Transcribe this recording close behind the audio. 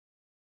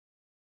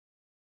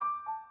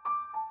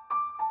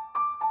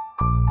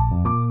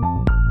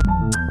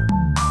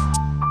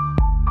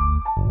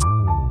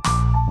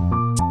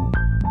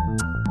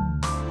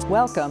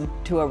Welcome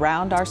to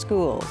Around Our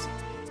Schools,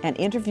 an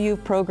interview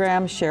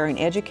program sharing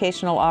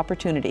educational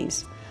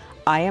opportunities.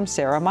 I am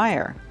Sarah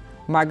Meyer.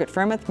 Margaret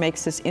Firmuth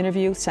makes this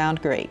interview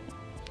sound great.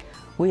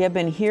 We have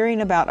been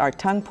hearing about our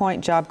Tongue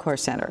Point Job Corps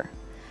Center.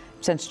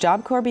 Since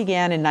Job Corps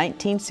began in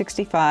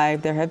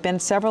 1965, there have been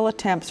several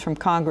attempts from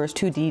Congress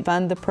to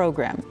defund the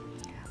program.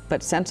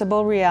 But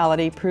sensible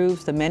reality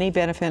proves the many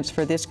benefits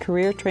for this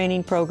career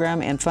training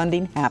program and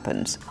funding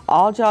happens.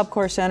 All Job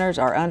Corps centers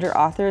are under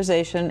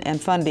authorization and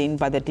funding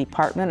by the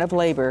Department of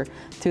Labor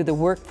through the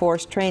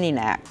Workforce Training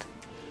Act.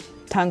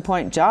 Tongue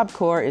Point Job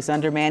Corps is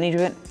under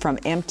management from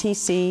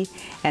MTC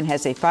and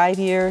has a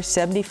 5-year,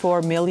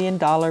 $74 million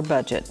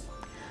budget.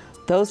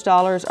 Those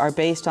dollars are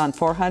based on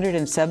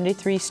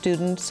 473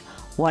 students,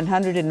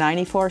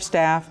 194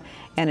 staff,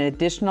 and an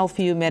additional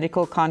few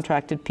medical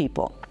contracted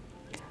people.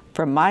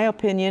 From my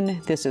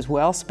opinion, this is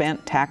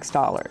well-spent tax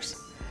dollars.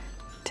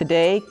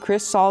 Today,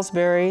 Kris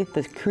Saulsbury,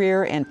 the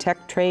Career and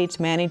Tech Trades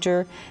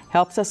Manager,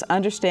 helps us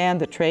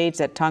understand the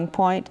trades at Tongue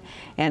Point,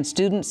 and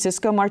student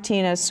Cisco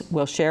Martinez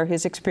will share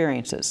his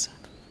experiences.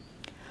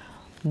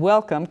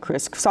 Welcome,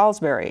 Kris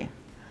Saulsbury.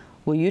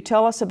 Will you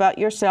tell us about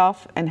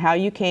yourself and how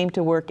you came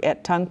to work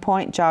at Tongue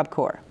Point Job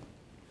Corps?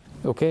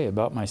 Okay,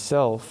 about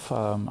myself.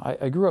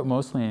 I grew up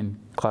mostly in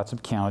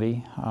Clatsop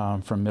County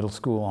from middle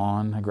school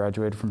on. I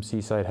graduated from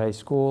Seaside High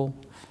School,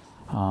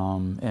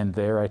 and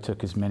there I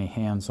took as many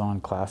hands-on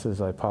classes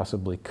as I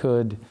possibly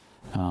could,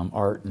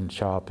 art and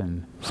shop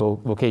and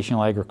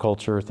vocational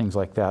agriculture, things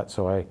like that.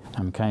 So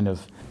I'm kind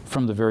of,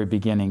 from the very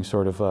beginning,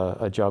 sort of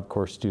a Job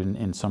Corps student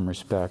in some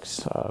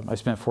respects. I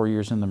spent 4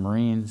 years in the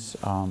Marines.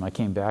 I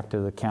came back to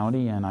the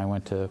county and I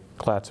went to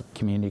Clatsop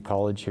Community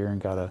College here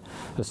and got an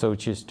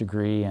associate's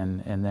degree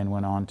and then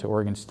went on to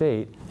Oregon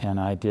State, and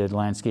I did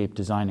landscape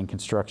design and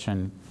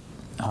construction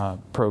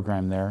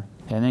program there.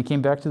 And then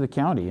came back to the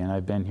county, and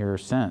I've been here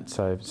since.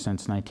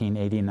 Since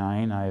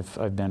 1989,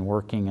 I've been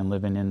working and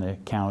living in the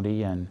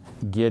county, and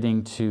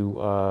getting to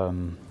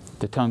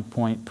the Tongue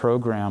Point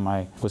program.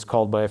 I was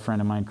called by a friend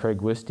of mine,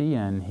 Craig Wisty,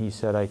 and he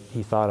said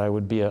he thought I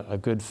would be a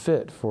good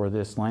fit for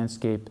this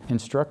landscape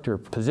instructor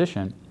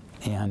position.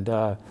 And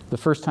the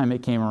first time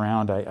it came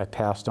around, I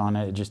passed on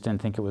it. I just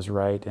didn't think it was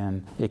right,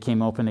 and it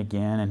came open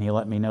again, and he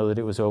let me know that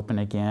it was open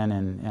again,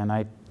 and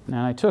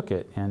I took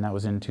it, and that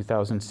was in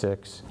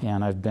 2006.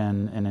 And I've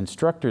been an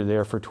instructor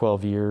there for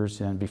 12 years,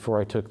 and before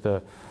I took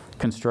the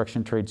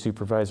construction trade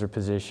supervisor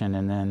position,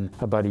 and then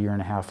about a year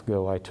and a half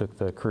ago, I took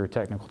the career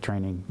technical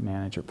training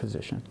manager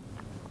position.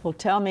 Well,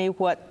 tell me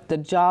what the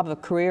job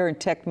of career and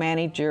tech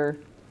manager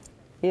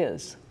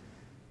is.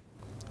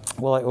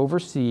 Well, I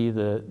oversee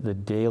the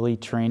daily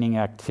training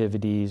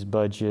activities,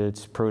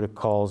 budgets,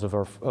 protocols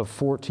of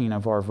 14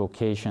 of our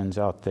vocations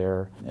out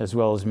there, as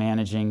well as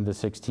managing the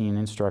 16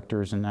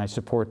 instructors, and I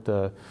support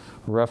the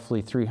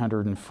roughly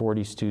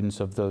 340 students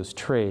of those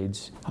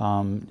trades.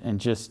 And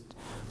just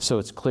so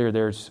it's clear,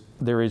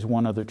 there is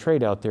one other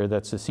trade out there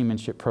that's the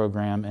seamanship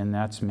program, and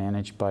that's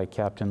managed by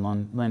Captain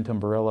Len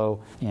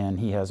Tamburello, and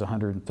he has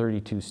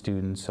 132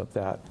 students of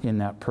that in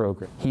that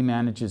program. He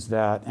manages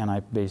that, and I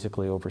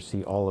basically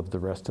oversee all of the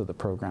rest of the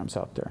programs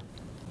out there.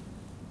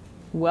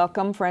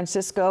 Welcome,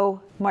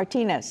 Francisco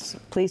Martinez.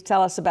 Please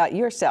tell us about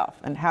yourself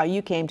and how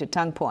you came to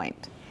Tongue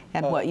Point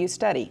and what you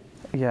study.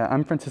 Yeah,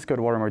 I'm Francisco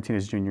Eduardo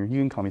Martinez Jr. You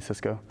can call me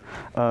Cisco.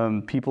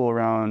 People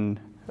around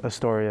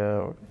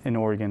Astoria in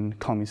Oregon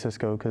call me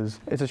Cisco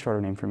because it's a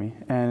shorter name for me.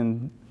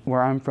 And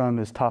where I'm from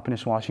is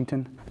Toppenish,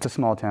 Washington. It's a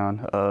small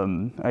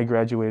town. I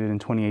graduated in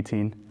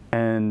 2018,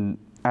 and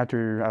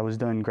after I was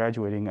done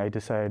graduating, I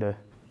decided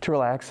to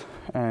relax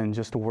and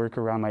just to work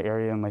around my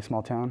area in my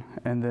small town.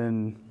 And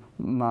then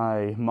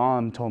my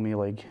mom told me,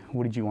 like,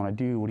 what did you want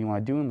to do? What do you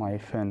want to do in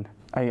life? And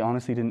I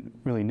honestly didn't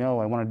really know.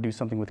 I wanted to do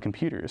something with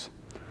computers.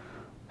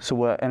 So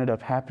what ended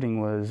up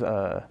happening was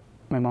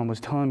my mom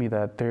was telling me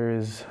that there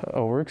is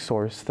a work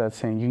source that's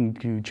saying you can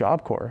do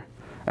Job Corps.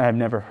 And I've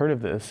never heard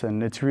of this,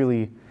 and it's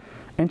really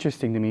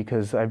interesting to me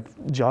because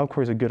Job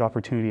Corps is a good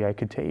opportunity I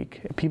could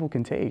take, people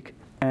can take.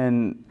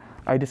 And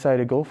I decided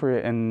to go for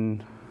it,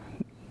 and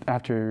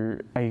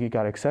after I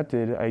got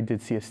accepted, I did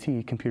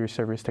CST, Computer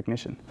Service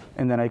Technician.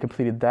 And then I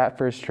completed that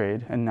first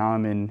trade, and now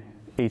I'm in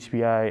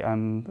HBI,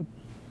 I'm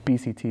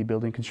BCT,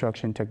 Building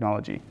Construction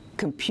Technology.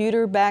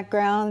 Computer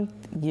background,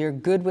 you're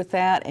good with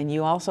that, and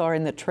you also are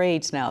in the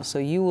trades now, so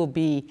you will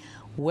be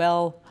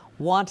well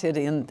wanted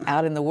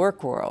out in the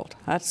work world.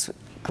 That's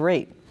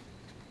great.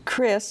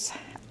 Kris,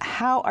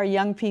 how are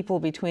young people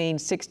between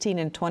 16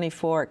 and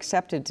 24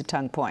 accepted to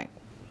Tongue Point?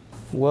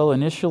 Well,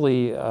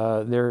 initially,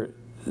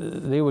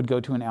 they would go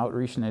to an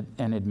outreach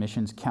and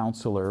admissions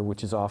counselor,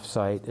 which is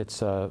off-site.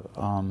 It's a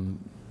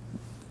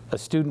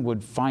student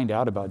would find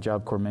out about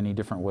Job Corps many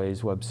different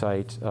ways,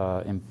 website,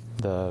 in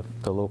the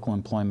local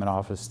employment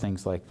office,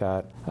 things like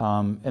that.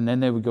 And then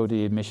they would go to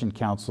the admission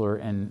counselor,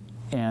 and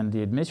and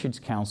the admissions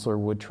counselor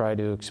would try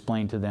to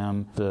explain to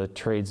them the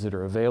trades that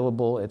are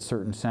available at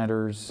certain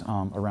centers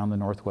around the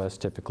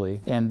Northwest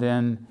typically. And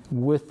then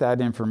with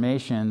that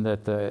information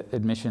that the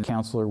admission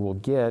counselor will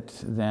get,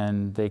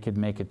 then they could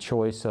make a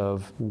choice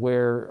of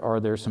where are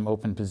there some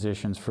open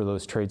positions for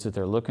those trades that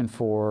they're looking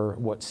for,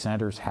 what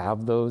centers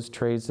have those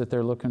trades that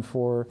they're looking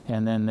for,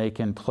 and then they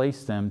can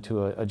place them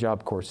to a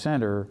Job Corps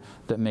center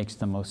that makes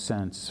the most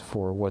sense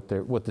for what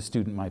the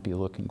student might be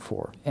looking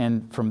for.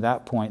 And from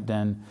that point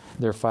then,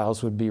 their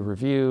files would be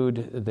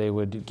reviewed, they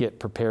would get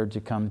prepared to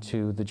come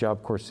to the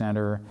Job Corps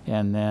Center,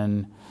 and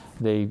then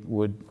they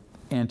would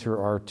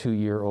enter our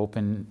 2-year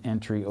open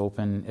entry,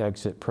 open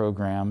exit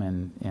program,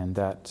 and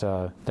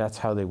that's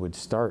how they would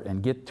start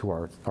and get to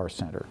our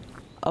center.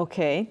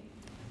 Okay.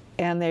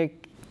 And they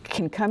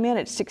can come in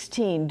at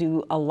 16.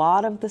 Do a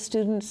lot of the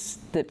students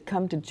that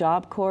come to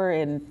Job Corps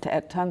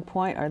at Tongue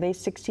Point, are they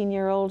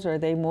 16-year-olds, or are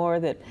they more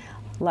that,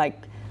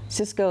 like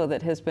Cisco,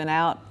 that has been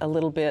out a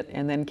little bit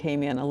and then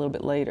came in a little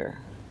bit later?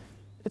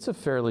 It's a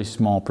fairly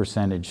small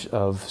percentage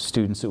of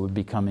students that would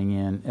be coming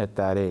in at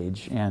that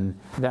age, and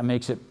that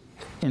makes it,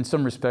 in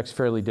some respects,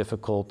 fairly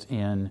difficult.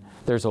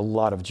 There's a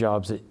lot of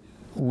jobs that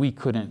we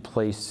couldn't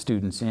place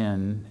students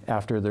in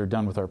after they're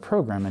done with our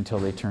program until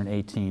they turn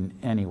 18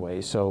 anyway.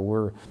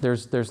 So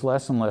there's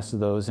less and less of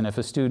those, and if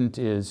a student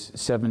is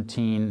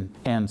 17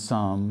 and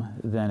some,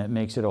 then it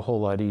makes it a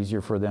whole lot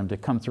easier for them to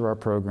come through our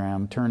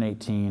program, turn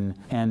 18,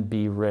 and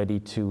be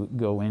ready to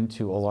go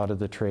into a lot of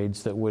the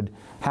trades that would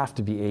have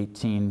to be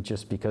 18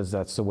 just because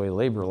that's the way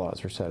labor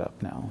laws are set up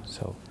now.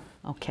 So.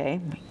 Okay.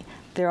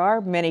 There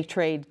are many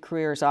trade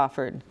careers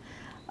offered.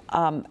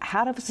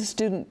 How does a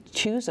student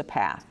choose a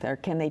path? Or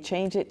can they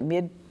change it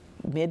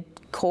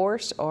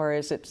mid-course, or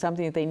is it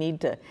something that they need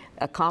to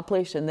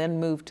accomplish and then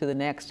move to the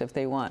next if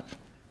they want?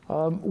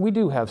 We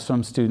do have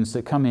some students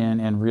that come in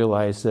and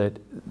realize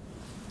that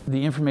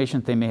the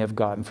information that they may have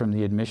gotten from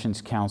the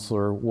admissions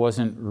counselor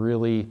wasn't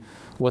really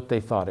what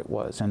they thought it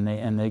was, and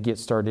they get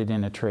started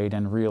in a trade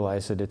and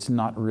realize that it's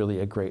not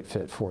really a great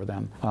fit for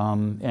them.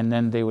 And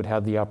then they would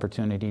have the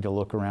opportunity to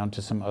look around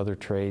to some other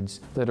trades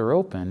that are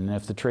open. And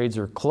if the trades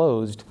are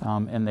closed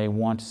and they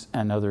want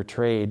another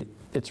trade,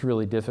 it's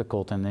really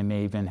difficult, and they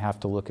may even have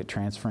to look at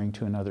transferring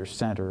to another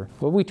center.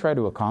 But we try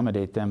to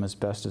accommodate them as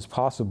best as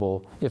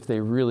possible if they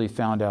really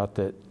found out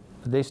that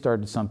they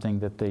started something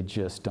that they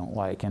just don't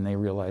like and they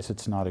realize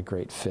it's not a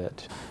great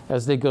fit.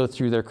 As they go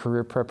through their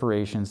career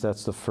preparations,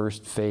 that's the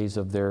first phase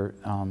of their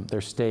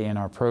stay in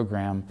our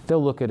program.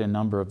 They'll look at a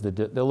number of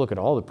they'll look at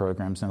all the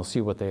programs and they'll see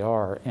what they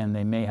are, and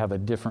they may have a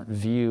different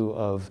view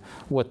of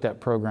what that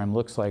program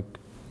looks like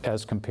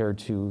as compared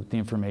to the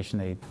information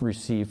they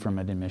receive from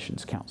an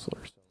admissions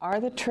counselor.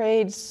 Are the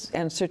trades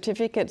and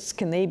certificates,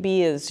 can they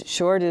be as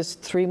short as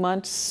 3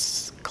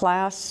 months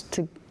class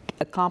to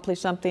accomplish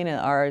something,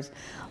 or as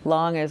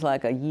long as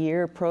like a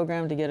year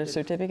program to get a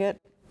certificate?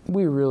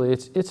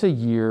 It's a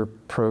year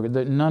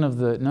program. None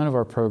of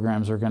our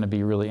programs are going to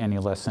be really any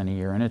less than a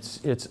year, and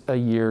it's a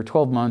year,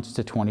 12 months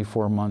to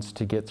 24 months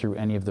to get through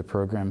any of the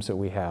programs that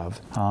we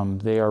have.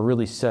 They are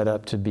really set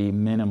up to be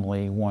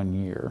minimally 1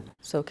 year.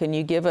 So can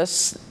you give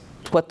us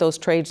what those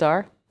trades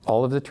are?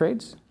 All of the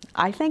trades?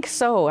 I think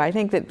so. I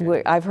think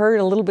that I've heard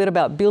a little bit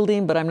about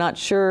building, but I'm not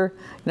sure.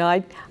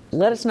 No,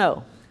 let us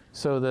know.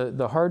 So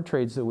the hard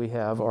trades that we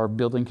have are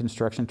building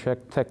construction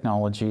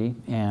technology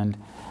and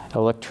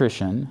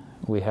electrician.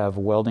 We have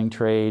welding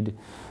trade,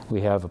 we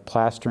have a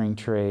plastering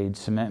trade,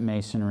 cement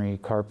masonry,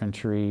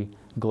 carpentry,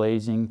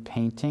 glazing,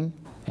 painting.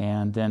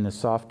 And then the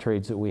soft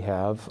trades that we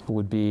have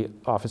would be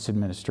office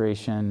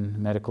administration,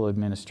 medical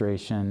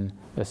administration,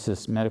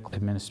 medical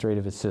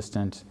administrative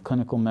assistant,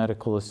 clinical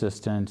medical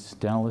assistant,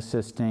 dental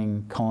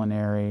assisting,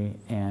 culinary,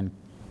 and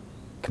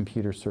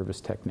computer service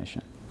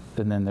technician.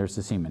 And then there's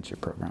the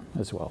seamanship program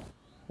as well.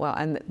 Well,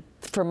 and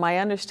from my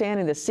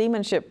understanding, the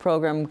seamanship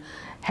program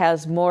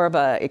has more of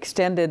a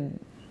extended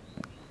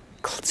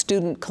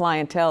student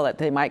clientele, that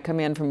they might come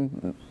in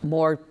from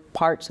more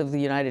parts of the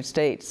United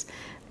States,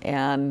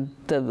 and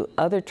the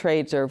other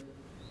trades are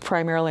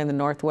primarily in the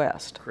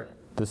Northwest. Correct.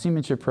 The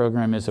seamanship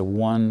program is a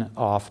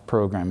one-off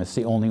program. It's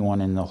the only one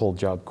in the whole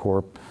Job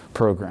Corps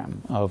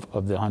program of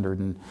the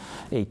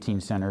 118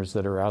 centers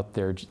that are out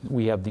there.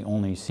 We have the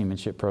only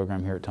seamanship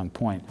program here at Tongue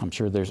Point. I'm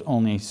sure there's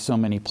only so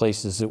many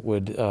places that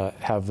would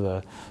have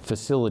the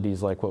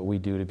facilities like what we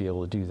do to be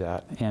able to do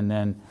that. And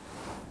then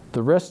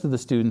the rest of the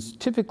students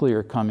typically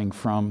are coming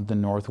from the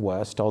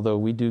Northwest, although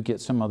we do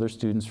get some other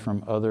students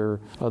from other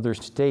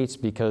states,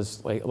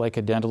 because like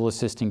a dental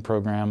assisting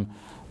program,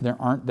 there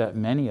aren't that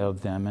many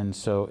of them, and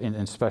so, and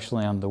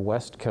especially on the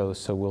West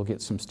Coast, so we'll get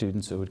some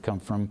students that would come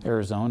from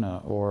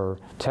Arizona or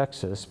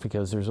Texas,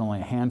 because there's only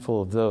a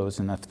handful of those,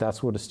 and if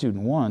that's what a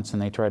student wants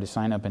and they try to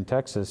sign up in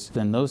Texas,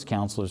 then those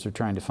counselors are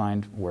trying to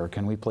find where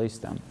can we place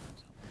them.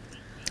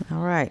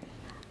 All right.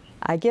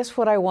 I guess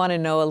what I want to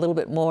know a little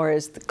bit more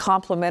is the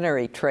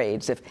complementary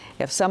trades.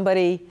 If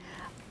somebody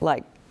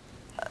like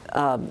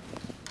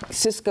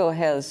Cisco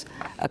has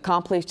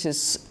accomplished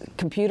his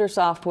computer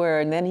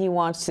software and then he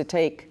wants to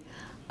take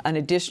an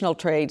additional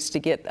trades to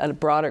get a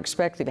broader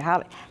perspective.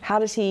 How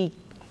does he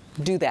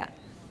do that?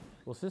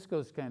 Well,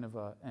 Cisco's kind of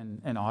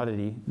an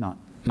oddity,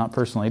 not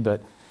personally,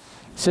 but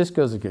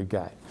Cisco's a good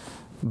guy.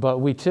 But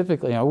we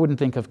typically, I wouldn't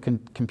think of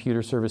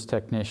computer service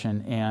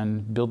technician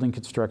and building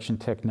construction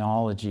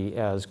technology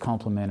as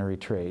complementary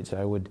trades.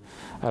 I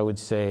would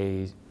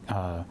say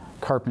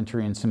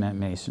carpentry and cement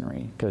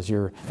masonry, because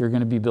you're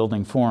going to be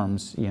building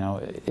forms.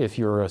 If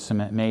you're a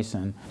cement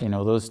mason,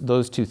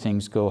 those two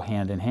things go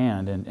hand in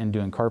hand, and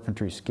doing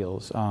carpentry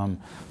skills.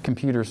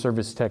 Computer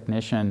service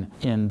technician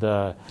in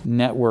the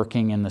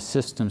networking and the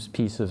systems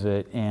piece of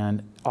it,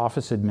 and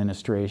office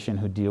administration,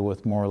 who deal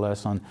with more or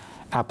less on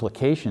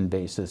application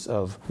basis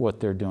of what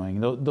they're doing.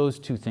 Those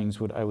two things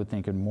I would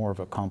think are more of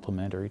a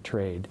complementary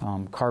trade.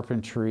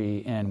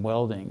 Carpentry and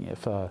welding,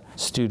 if a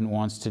student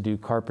wants to do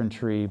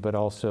carpentry but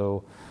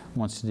also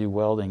wants to do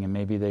welding, and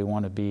maybe they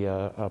want to be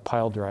a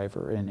pile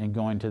driver and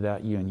go into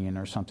that union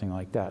or something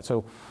like that.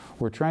 So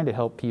we're trying to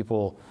help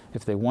people,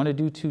 if they want to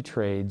do two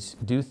trades,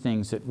 do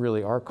things that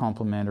really are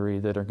complementary,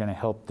 that are going to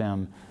help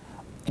them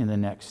in the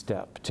next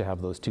step to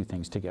have those two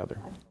things together.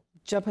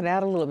 Jumping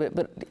out a little bit,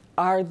 but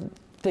are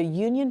the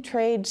union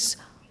trades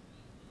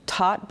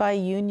taught by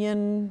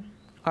union,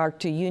 or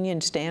to union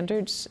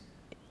standards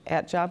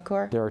at Job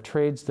Corps? There are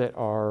trades that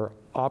are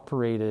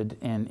operated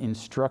and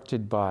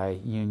instructed by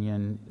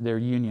their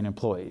union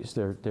employees,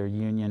 they're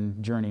union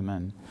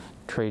journeymen,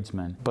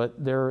 tradesmen, but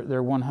they're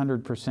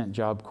 100%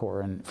 Job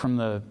Corps, and from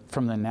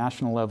the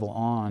national level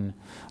on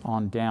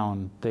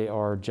down, they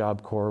are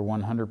Job Corps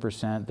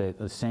 100%.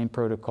 The same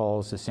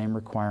protocols, the same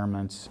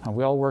requirements.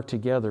 We all work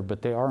together,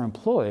 but they are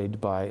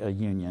employed by a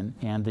union,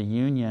 and the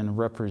union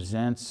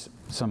represents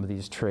some of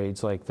these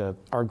trades, like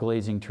our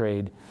glazing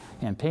trade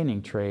and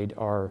painting trade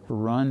are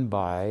run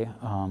by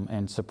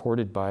and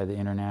supported by the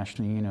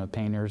International Union of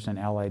Painters and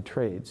Allied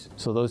Trades.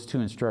 So those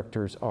two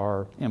instructors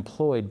are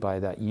employed by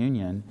that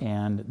union,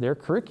 and their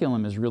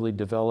curriculum is really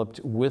developed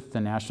with the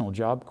National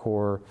Job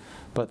Corps,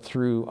 but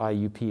through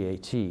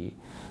IUPAT.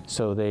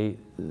 So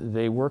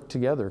they work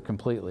together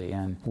completely,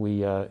 and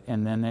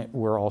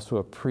we're also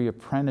a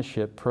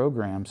pre-apprenticeship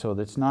program. So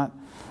that's not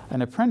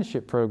an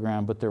apprenticeship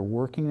program, but they're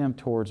working them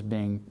towards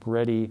being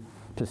ready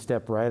to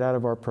step right out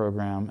of our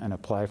program and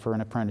apply for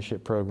an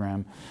apprenticeship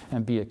program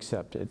and be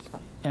accepted.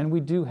 And we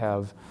do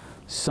have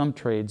some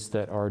trades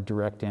that are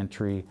direct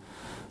entry,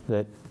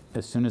 that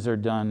as soon as they're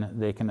done,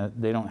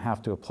 they don't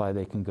have to apply,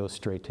 they can go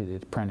straight to the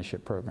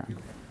apprenticeship program.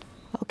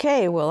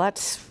 Okay, well,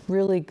 that's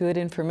really good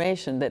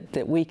information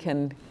that we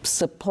can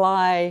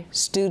supply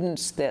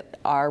students that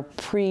are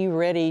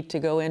pre-ready to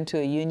go into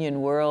a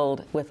union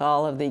world with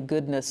all of the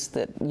goodness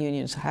that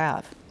unions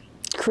have.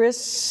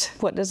 Kris,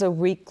 what does a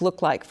week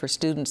look like for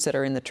students that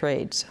are in the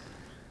trades?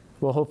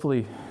 Well,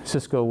 hopefully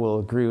Cisco will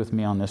agree with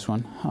me on this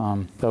one.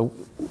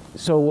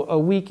 So a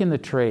week in the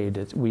trade,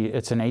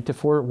 it's an 8 to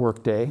 4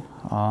 work day,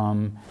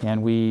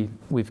 and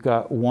we've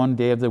got one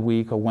day of the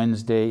week. A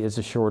Wednesday is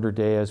a shorter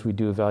day, as we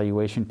do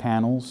evaluation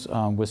panels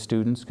with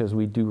students, because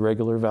we do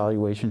regular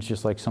evaluations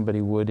just like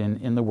somebody would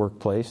in the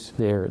workplace.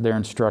 They're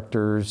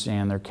instructors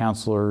and they're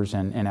counselors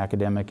and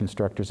academic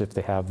instructors if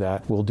they have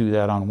that. We'll do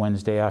that on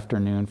Wednesday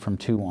afternoon from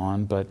 2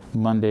 on, but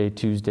Monday,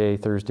 Tuesday,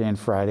 Thursday, and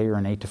Friday are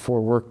an 8 to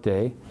 4 work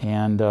day,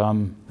 and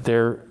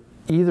they're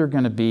either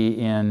going to be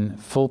in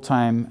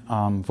full-time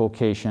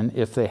vocation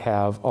if they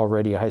have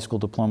already a high school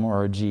diploma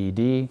or a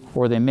GED,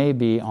 or they may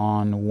be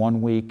on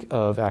 1 week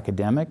of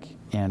academic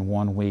and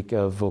 1 week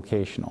of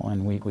vocational,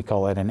 and we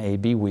call that an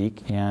AB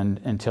week, and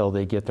until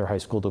they get their high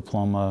school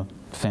diploma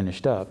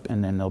finished up,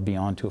 and then they'll be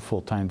on to a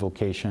full-time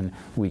vocation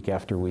week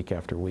after week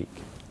after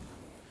week.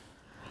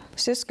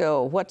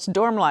 Cisco, what's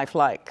dorm life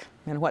like,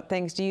 and what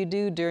things do you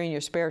do during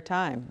your spare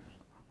time?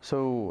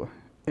 So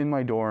in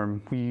my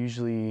dorm, we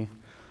usually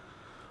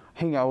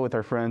hang out with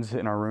our friends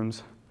in our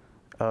rooms,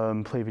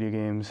 play video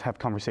games, have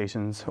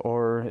conversations,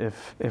 or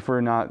if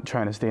we're not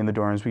trying to stay in the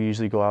dorms, we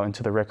usually go out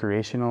into the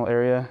recreational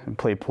area and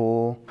play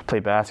pool, play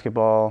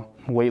basketball,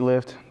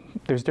 weightlift.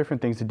 There's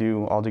different things to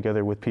do all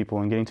together with people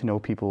and getting to know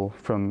people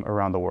from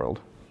around the world.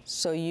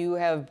 So you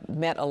have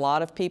met a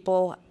lot of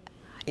people.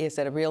 Is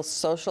it a real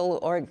social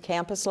or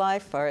campus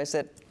life, or is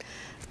it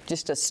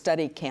just a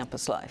study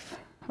campus life?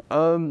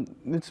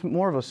 It's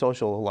more of a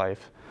social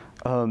life.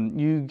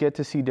 You get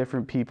to see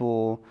different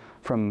people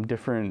from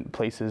different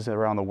places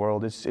around the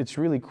world. It's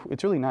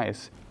really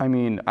nice. I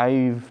mean,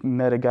 I've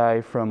met a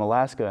guy from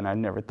Alaska, and I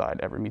never thought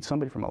I'd ever meet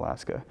somebody from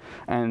Alaska.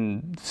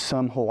 And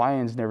some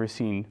Hawaiians never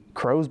seen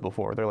crows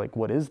before. They're like,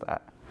 "What is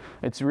that?"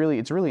 It's really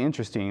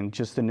interesting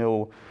just to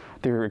know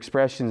their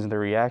expressions and their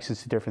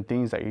reactions to different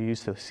things that you're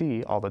used to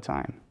see all the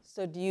time.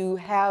 So do you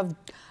have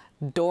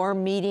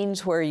dorm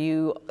meetings where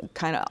you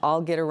kind of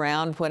all get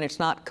around when it's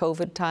not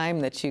COVID time,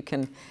 that you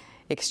can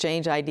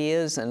exchange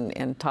ideas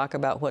and talk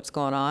about what's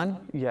going on?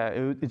 Yeah,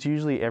 it's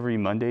usually every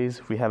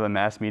Mondays we have a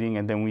mass meeting,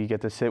 and then we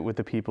get to sit with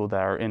the people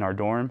that are in our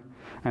dorm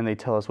and they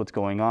tell us what's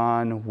going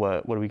on,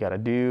 what do we got to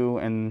do,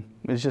 and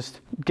it's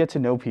just get to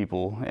know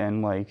people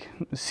and like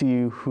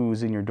see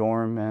who's in your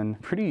dorm, and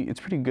it's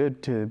pretty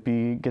good to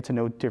get to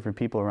know different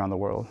people around the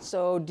world.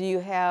 So do you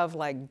have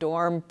like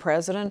dorm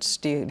presidents?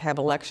 Do you have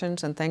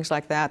elections and things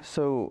like that?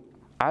 So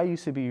I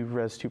used to be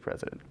Res 2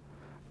 president,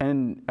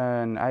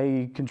 and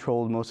I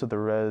controlled most of the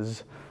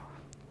res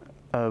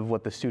of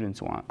what the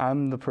students want.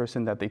 I'm the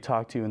person that they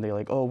talk to and they're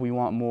like, oh, we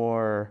want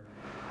more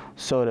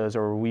sodas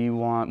or we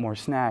want more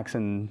snacks,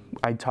 and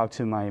I talk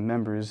to my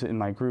members in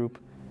my group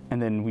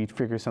and then we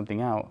figure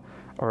something out,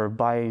 or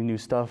buy new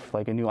stuff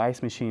like a new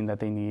ice machine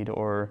that they need,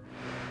 or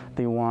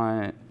they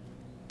want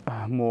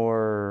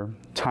more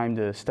time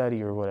to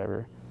study or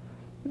whatever.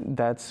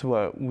 That's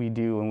what we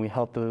do, and we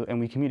help and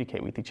we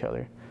communicate with each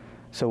other.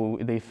 So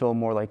they feel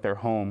more like they're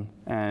home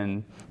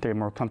and they're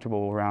more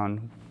comfortable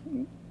around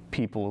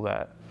people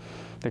that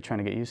they're trying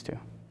to get used to.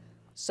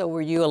 So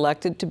were you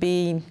elected to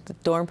be the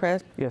dorm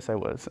pres? Yes, I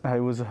was. I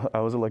was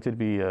elected to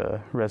be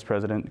a res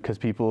president because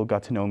people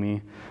got to know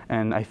me,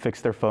 and I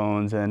fixed their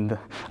phones, and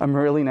I'm a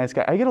really nice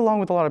guy. I get along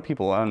with a lot of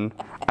people, and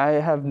I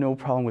have no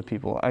problem with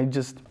people.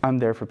 I'm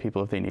there for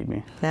people if they need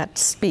me. That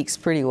speaks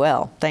pretty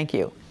well. Thank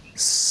you.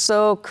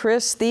 So,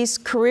 Kris, these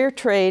career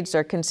trades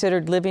are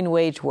considered living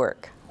wage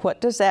work. What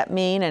does that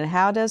mean, and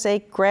how does a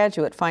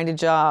graduate find a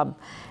job?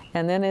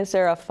 And then is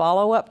there a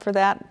follow-up for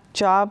that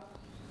job?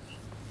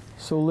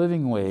 So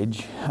living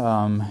wage,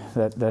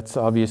 that's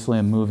obviously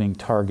a moving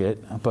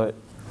target, but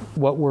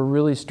what we're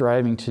really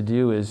striving to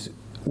do is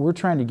we're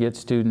trying to get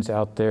students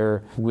out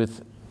there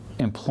with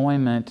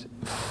employment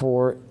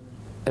for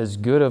as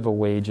good of a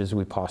wage as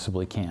we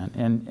possibly can.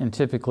 And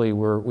typically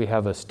we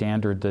have a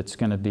standard that's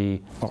going to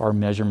be, our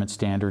measurement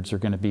standards are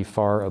going to be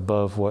far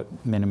above what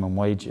minimum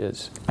wage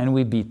is. And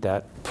we beat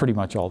that pretty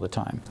much all the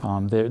time.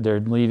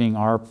 They're leaving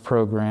our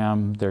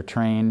program, they're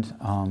trained,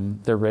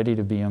 they're ready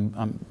to be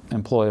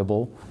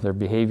employable, their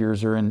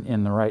behaviors are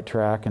in the right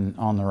track and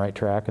on the right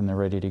track, and they're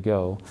ready to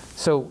go.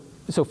 So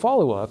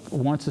follow-up,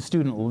 once a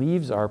student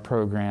leaves our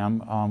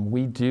program,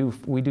 we do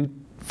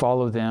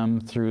follow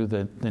them through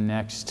the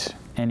next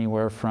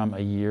anywhere from a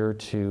year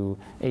to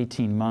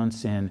 18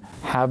 months in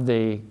have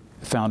they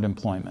found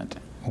employment.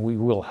 We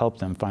will help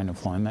them find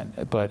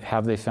employment, but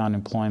have they found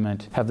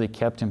employment? Have they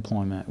kept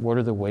employment? What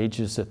are the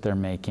wages that they're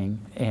making?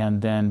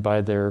 And then by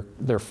their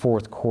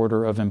fourth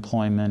quarter of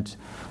employment,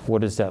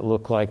 what does that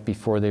look like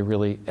before they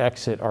really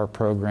exit our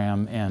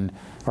program and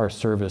our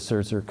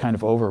services are kind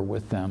of over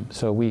with them?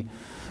 So we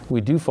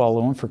do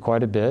follow them for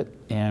quite a bit,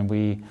 and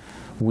we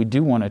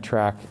do want to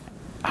track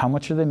how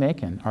much are they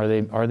making? Are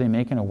they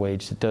making a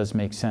wage that does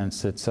make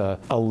sense? It's a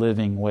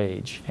living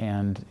wage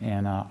and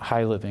a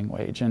high living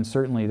wage. And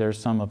certainly there's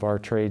some of our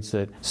trades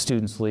that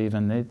students leave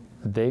and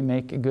they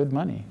make good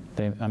money.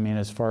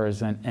 As far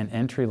as an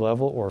entry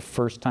level or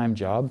first time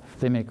job,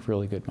 they make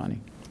really good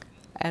money.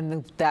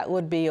 And that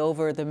would be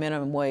over the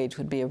minimum wage,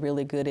 would be a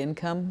really good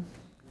income?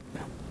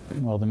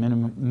 Well, the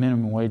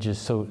minimum wage is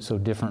so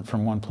different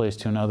from one place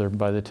to another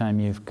by the time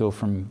you go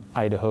from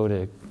Idaho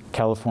to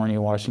California,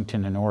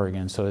 Washington, and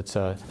Oregon, so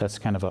that's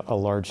kind of a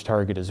large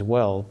target as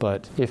well.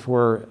 But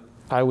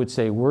I would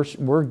say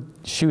we're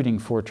shooting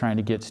for trying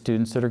to get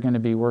students that are going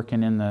to be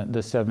working in the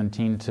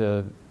 $17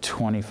 to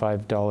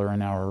 $25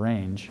 an hour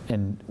range,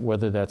 and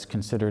whether that's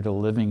considered a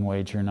living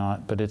wage or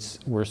not, but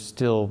we're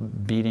still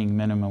beating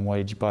minimum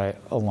wage by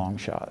a long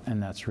shot,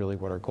 and that's really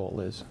what our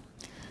goal is.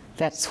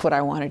 That's what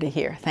I wanted to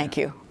hear. Thank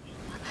you.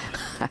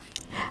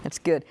 That's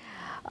good.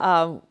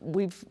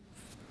 We've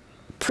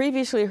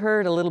previously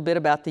heard a little bit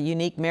about the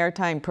unique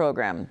maritime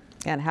program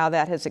and how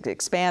that has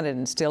expanded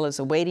and still is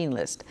a waiting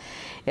list.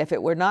 If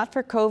it were not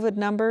for COVID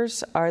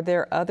numbers, are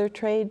there other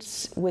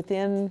trades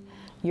within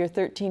your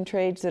 13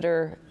 trades that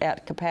are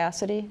at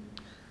capacity?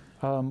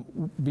 Right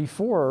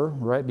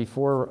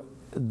before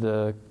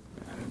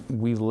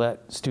we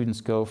let students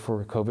go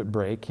for a COVID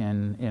break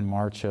in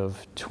March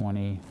of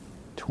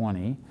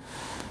 2020,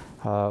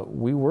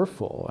 we were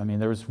full.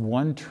 There was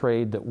one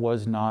trade that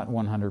was not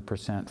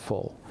 100%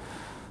 full.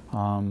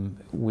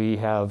 We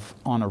have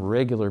on a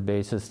regular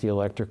basis the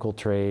electrical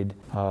trade,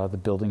 the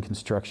building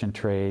construction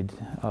trade,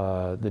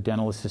 the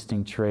dental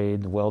assisting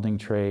trade, the welding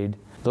trade.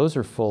 Those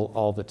are full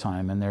all the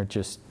time, and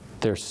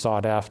they're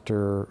sought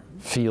after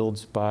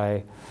fields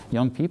by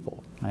young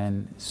people.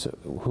 And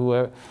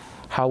so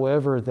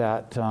however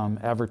that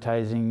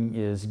advertising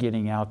is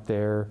getting out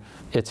there,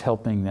 it's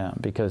helping them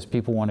because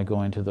people want to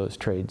go into those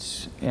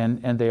trades, and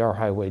they are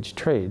high wage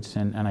trades,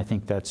 and I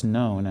think that's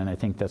known, and I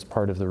think that's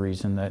part of the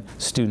reason that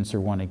students are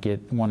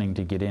wanting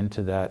to get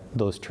into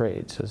those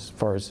trades. As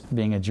far as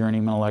being a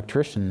journeyman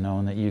electrician,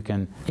 knowing that you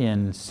can,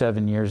 in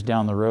 7 years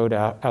down the road,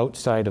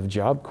 outside of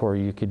Job Corps,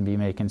 you could be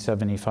making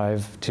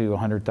 $75,000 to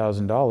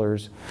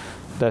 $100,000.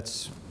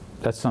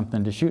 That's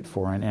something to shoot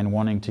for, and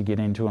wanting to get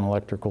into an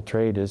electrical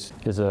trade is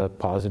a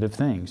positive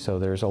thing. So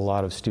there's a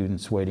lot of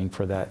students waiting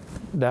for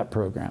that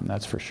program,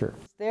 that's for sure.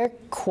 There are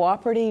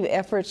cooperative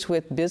efforts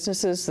with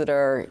businesses that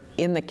are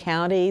in the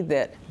county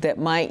that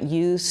might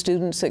use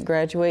students that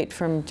graduate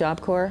from Job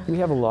Corps? We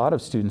have a lot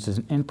of students,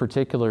 in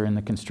particular in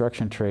the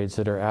construction trades,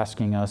 that are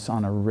asking us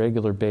on a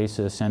regular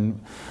basis, and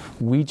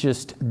we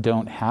just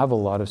don't have a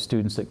lot of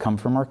students that come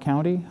from our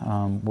county.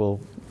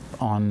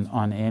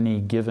 On any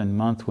given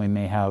month, we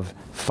may have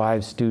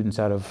 5 students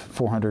out of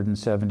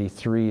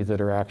 473 that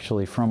are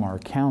actually from our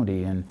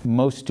county, and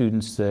most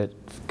students that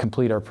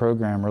complete our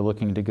program are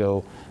looking to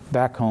go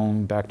back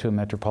home, back to a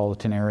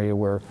metropolitan area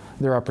where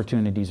their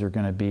opportunities are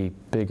going to be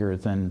bigger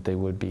than they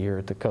would be here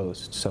at the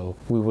coast. So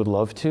we would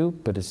love to,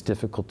 but it's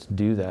difficult to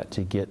do that,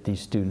 to get these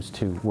students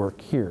to work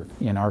here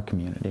in our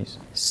communities.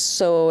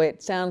 So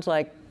it sounds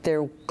like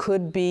there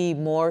could be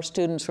more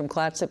students from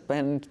Clatsop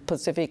and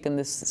Pacific and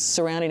the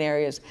surrounding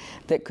areas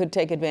that could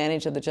take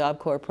advantage of the Job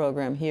Corps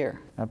program here.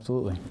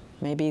 Absolutely.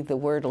 Maybe the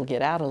word will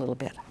get out a little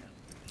bit.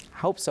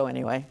 Hope so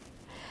anyway.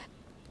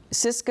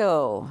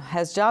 Cisco,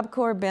 has Job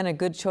Corps been a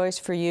good choice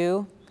for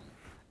you?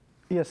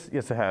 Yes,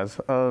 it has.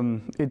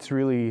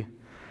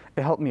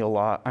 It helped me a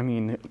lot. I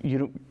mean, you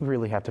don't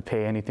really have to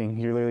pay anything.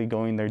 You're literally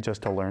going there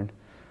just to learn.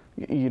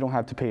 You don't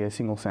have to pay a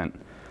single cent.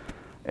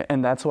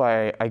 And that's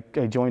why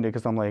I joined it,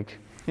 because I'm like,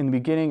 in the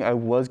beginning, I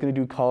was going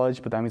to do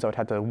college, but that means I would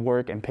have to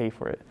work and pay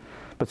for it.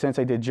 But since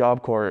I did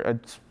Job Corps,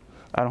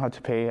 I don't have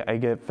to pay. I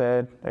get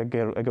fed. I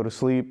go to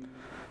sleep.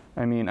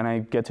 And I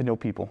get to know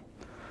people.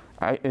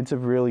 It's a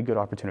really good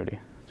opportunity.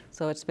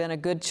 So it's been a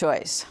good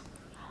choice.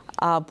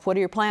 What are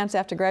your plans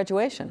after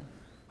graduation?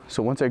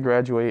 So once I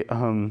graduate,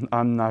 I'm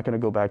not going to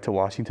go back to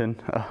Washington.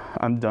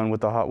 I'm done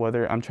with the hot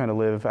weather. I'm trying to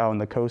live out on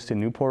the coast in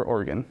Newport,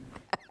 Oregon.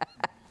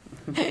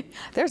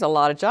 There's a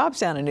lot of jobs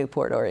down in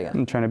Newport, Oregon.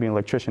 I'm trying to be an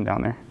electrician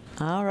down there.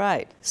 All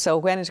right. So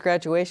when is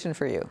graduation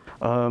for you?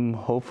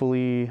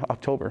 Hopefully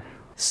October.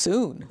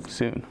 Soon.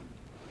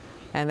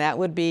 And that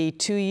would be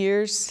 2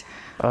 years?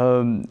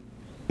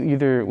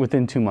 Either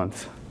within 2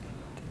 months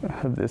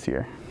of this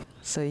year.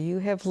 So you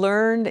have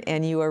learned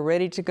and you are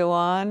ready to go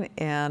on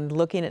and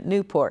looking at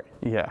Newport.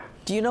 Yeah.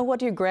 Do you know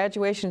what your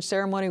graduation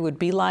ceremony would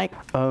be like?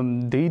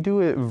 They do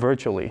it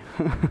virtually.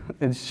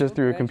 It's just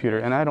through a computer,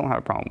 and I don't have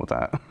a problem with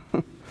that.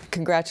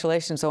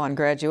 Congratulations on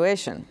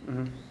graduation.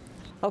 Mm-hmm.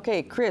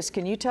 Okay, Kris,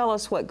 can you tell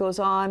us what goes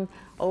on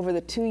over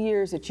the 2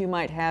 years that you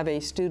might have a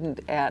student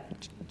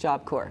at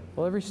Job Corps?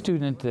 Well, every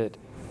student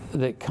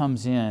that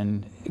comes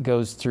in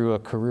goes through a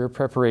career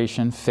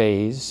preparation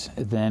phase,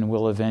 then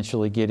we'll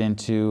eventually get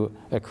into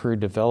a career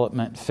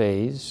development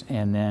phase,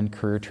 and then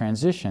career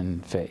transition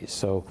phase.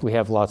 So we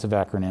have lots of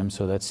acronyms,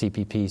 so that's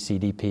CPP,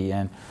 CDP,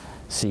 and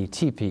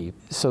CTP.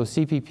 So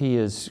CPP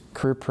is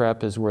career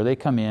prep, is where they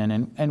come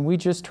in, and we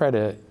just try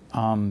to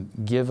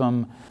give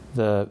them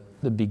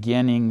the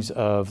beginnings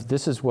of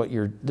this is what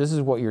your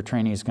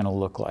training is going to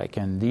look like,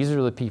 and these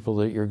are the people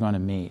that you're going to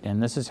meet,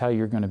 and this is how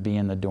you're going to be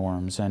in the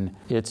dorms. And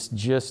it's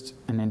just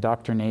an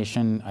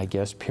indoctrination, I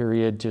guess,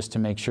 period, just to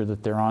make sure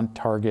that they're on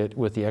target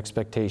with the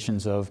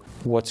expectations of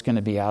what's going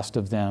to be asked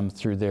of them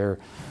through their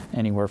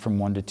anywhere from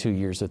 1 to 2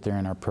 years that they're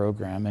in our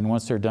program. And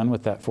once they're done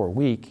with that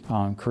 4-week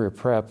career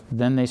prep,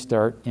 then they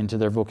start into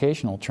their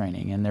vocational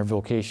training. And their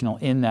vocational,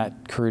 in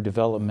that career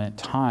development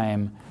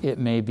time, it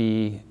may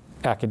be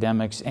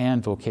academics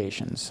and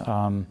vocations.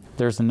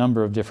 There's a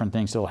number of different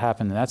things that will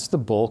happen, and that's the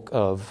bulk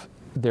of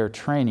their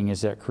training, is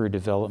that career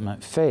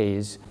development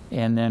phase.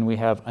 And then we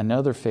have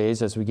another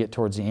phase as we get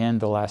towards the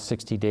end, the last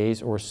 60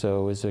 days or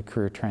so, is a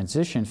career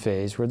transition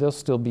phase where they'll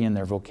still be in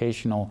their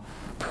vocational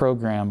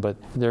program, but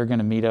they're going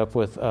to meet up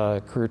with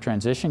a career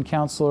transition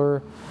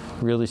counselor,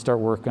 really start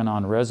working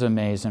on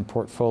resumes and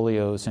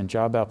portfolios and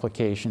job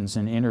applications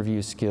and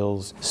interview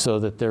skills, so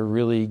that they're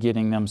really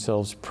getting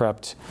themselves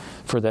prepped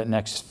for that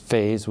next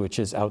phase, which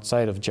is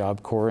outside of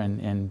Job Corps,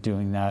 and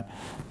doing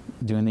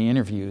the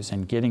interviews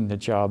and getting the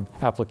job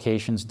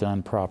applications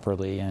done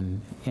properly,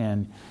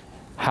 and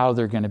how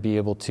they're going to be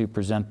able to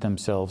present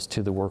themselves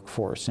to the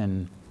workforce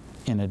in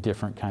a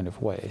different kind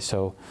of way.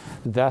 So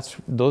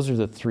those are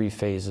the 3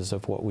 phases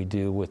of what we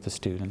do with the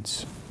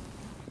students.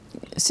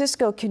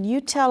 Cisco, can you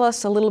tell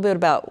us a little bit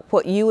about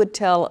what you would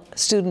tell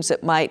students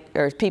that might,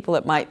 or people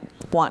that might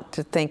want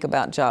to think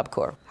about Job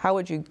Corps? How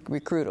would you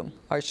recruit them,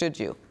 or should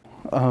you?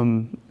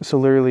 So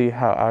literally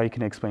how I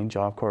can explain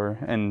Job Corps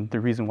and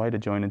the reason why to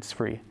join, it's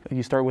free.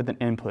 You start with an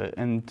input,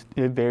 and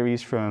it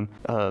varies from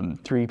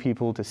 3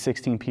 people to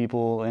 16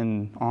 people,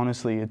 and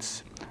honestly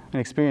it's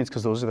an experience,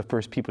 because those are the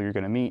first people you're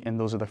going to meet, and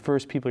those are the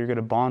first people you're going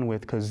to bond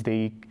with, because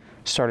they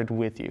started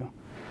with you.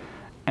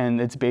 And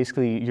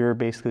you're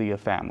basically a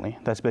family.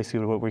 That's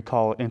basically what we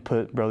call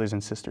input brothers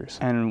and sisters.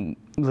 And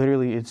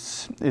literally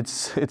it's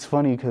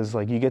funny, because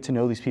like you get to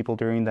know these people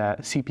during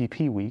that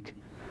CPP week,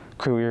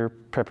 career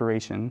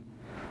preparation,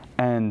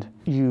 and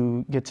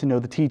you get to know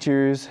the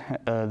teachers,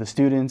 the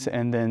students,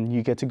 and then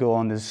you get to go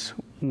on this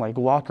like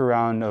walk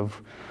around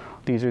of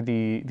these are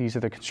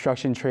the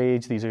construction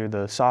trades, these are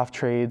the soft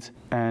trades,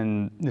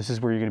 and this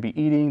is where you're going to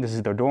be eating, this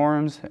is their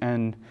dorms,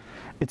 and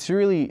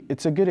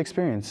it's a good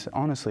experience,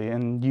 honestly.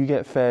 And you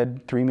get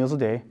fed 3 meals a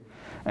day,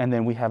 And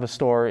then we have a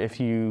store, if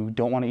you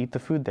don't want to eat the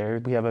food there,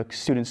 we have a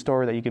student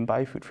store that you can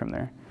buy food from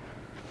there.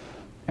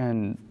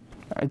 And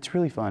it's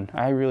really fun.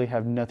 I really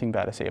have nothing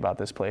bad to say about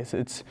this place.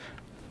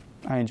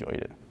 I enjoyed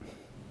it.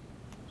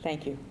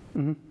 Thank you.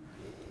 Mm-hmm.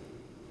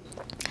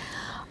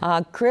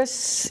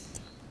 Kris,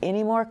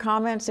 any more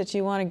comments that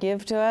you want to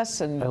give to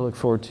us? And I look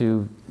forward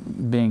to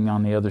being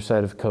on the other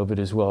side of COVID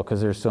as well,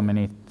 because there's so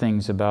many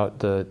things about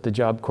the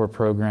Job Corps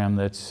program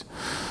that's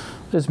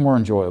more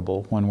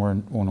enjoyable when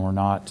we're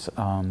not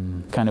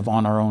kind of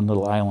on our own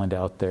little island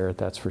out there.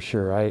 That's for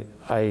sure.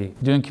 I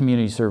doing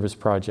community service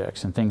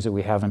projects and things that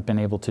we haven't been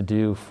able to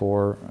do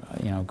for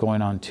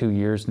going on 2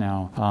 years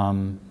now.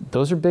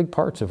 Those are big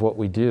parts of what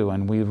we do,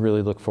 and we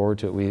really look forward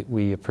to it.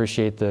 We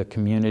appreciate the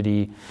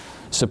community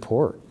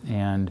support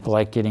and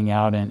like getting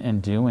out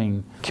and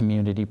doing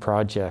community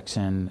projects,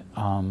 and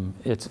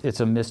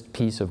it's a missed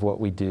piece of what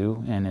we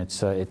do, and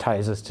it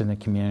ties us to the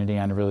community,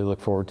 and I really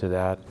look forward to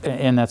that.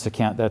 And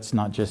that's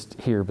not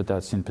just here, but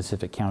that's in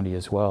Pacific County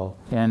as well.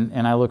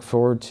 And I look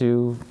forward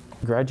to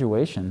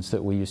graduations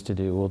that we used to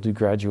do. We'll do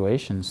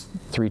graduations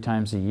 3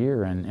 times a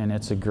year, and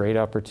it's a great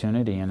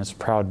opportunity, and it's a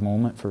proud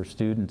moment for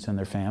students and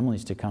their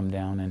families to come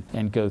down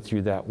and go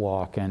through that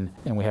walk, and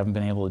we haven't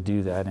been able to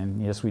do that.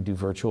 And yes, we do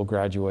virtual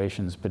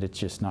graduations, but it's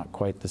just not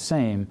quite the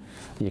same,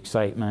 the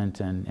excitement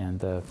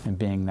and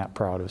being that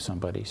proud of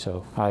somebody.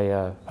 So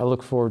I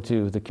look forward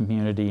to the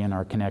community and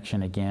our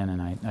connection again,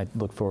 and I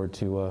look forward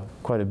to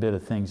quite a bit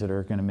of things that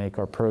are going to make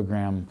our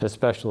program as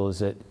special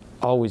as it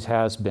always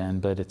has been,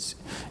 but it's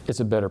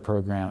a better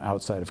program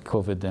outside of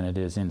COVID than it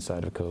is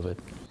inside of COVID.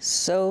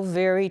 So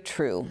very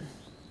true.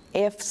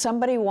 If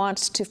somebody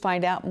wants to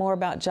find out more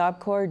about Job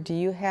Corps, do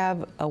you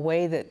have a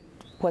way that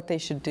what they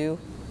should do?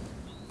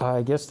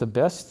 I guess the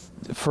best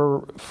for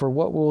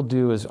what we'll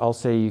do is I'll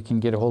say you can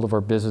get a hold of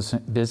our business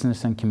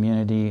and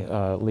community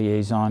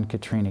liaison.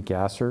 Katrina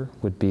Gasser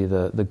would be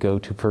the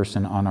go-to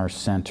person on our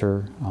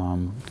center.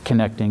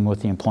 Connecting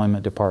with the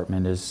employment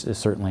department is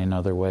certainly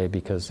another way,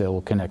 because they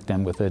will connect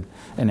them with an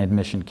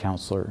admission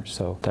counselor.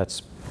 So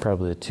that's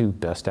probably the 2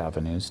 best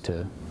avenues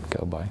to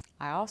go by.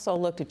 I also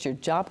looked at your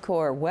Job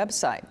Corps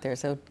website.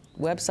 There's a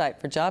website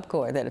for Job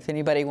Corps that if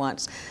anybody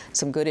wants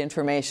some good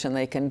information,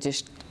 they can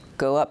just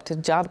go up to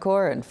Job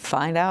Corps and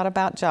find out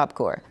about Job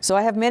Corps. So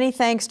I have many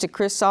thanks to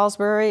Kris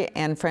Saulsbury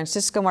and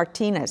Francisco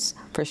Martinez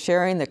for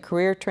sharing the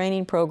career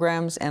training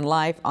programs and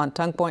life on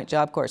Tongue Point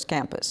Job Corps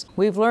campus.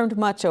 We've learned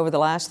much over the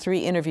last 3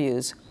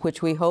 interviews,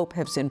 which we hope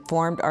has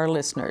informed our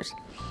listeners.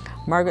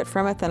 Margaret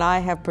Fremeth and I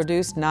have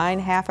produced 9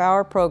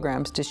 half-hour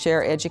programs to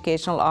share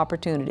educational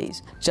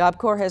opportunities. Job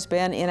Corps has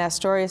been in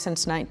Astoria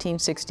since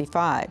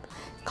 1965.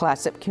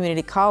 Clatsop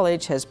Community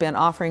College has been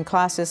offering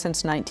classes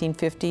since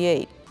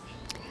 1958.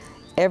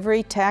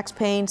 Every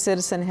tax-paying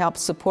citizen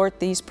helps support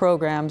these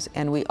programs,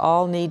 and we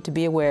all need to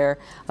be aware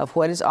of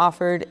what is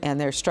offered,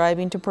 and they're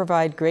striving to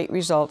provide great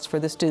results for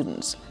the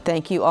students.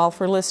 Thank you all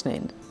for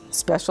listening.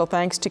 Special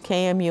thanks to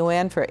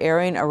KMUN for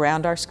airing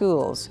Around Our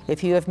Schools.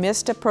 If you have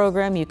missed a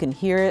program, you can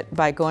hear it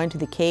by going to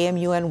the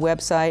KMUN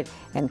website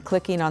and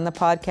clicking on the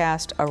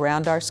podcast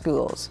Around Our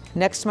Schools.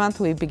 Next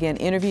month, we begin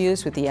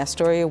interviews with the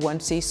Astoria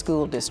 1C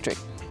School District.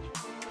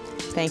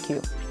 Thank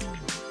you.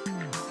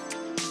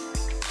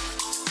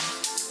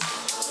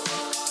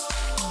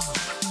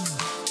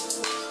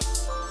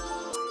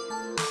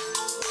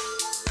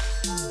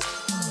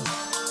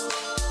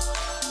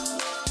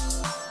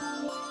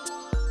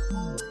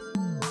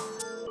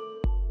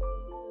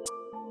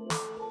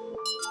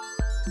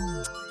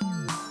 Mm-hmm.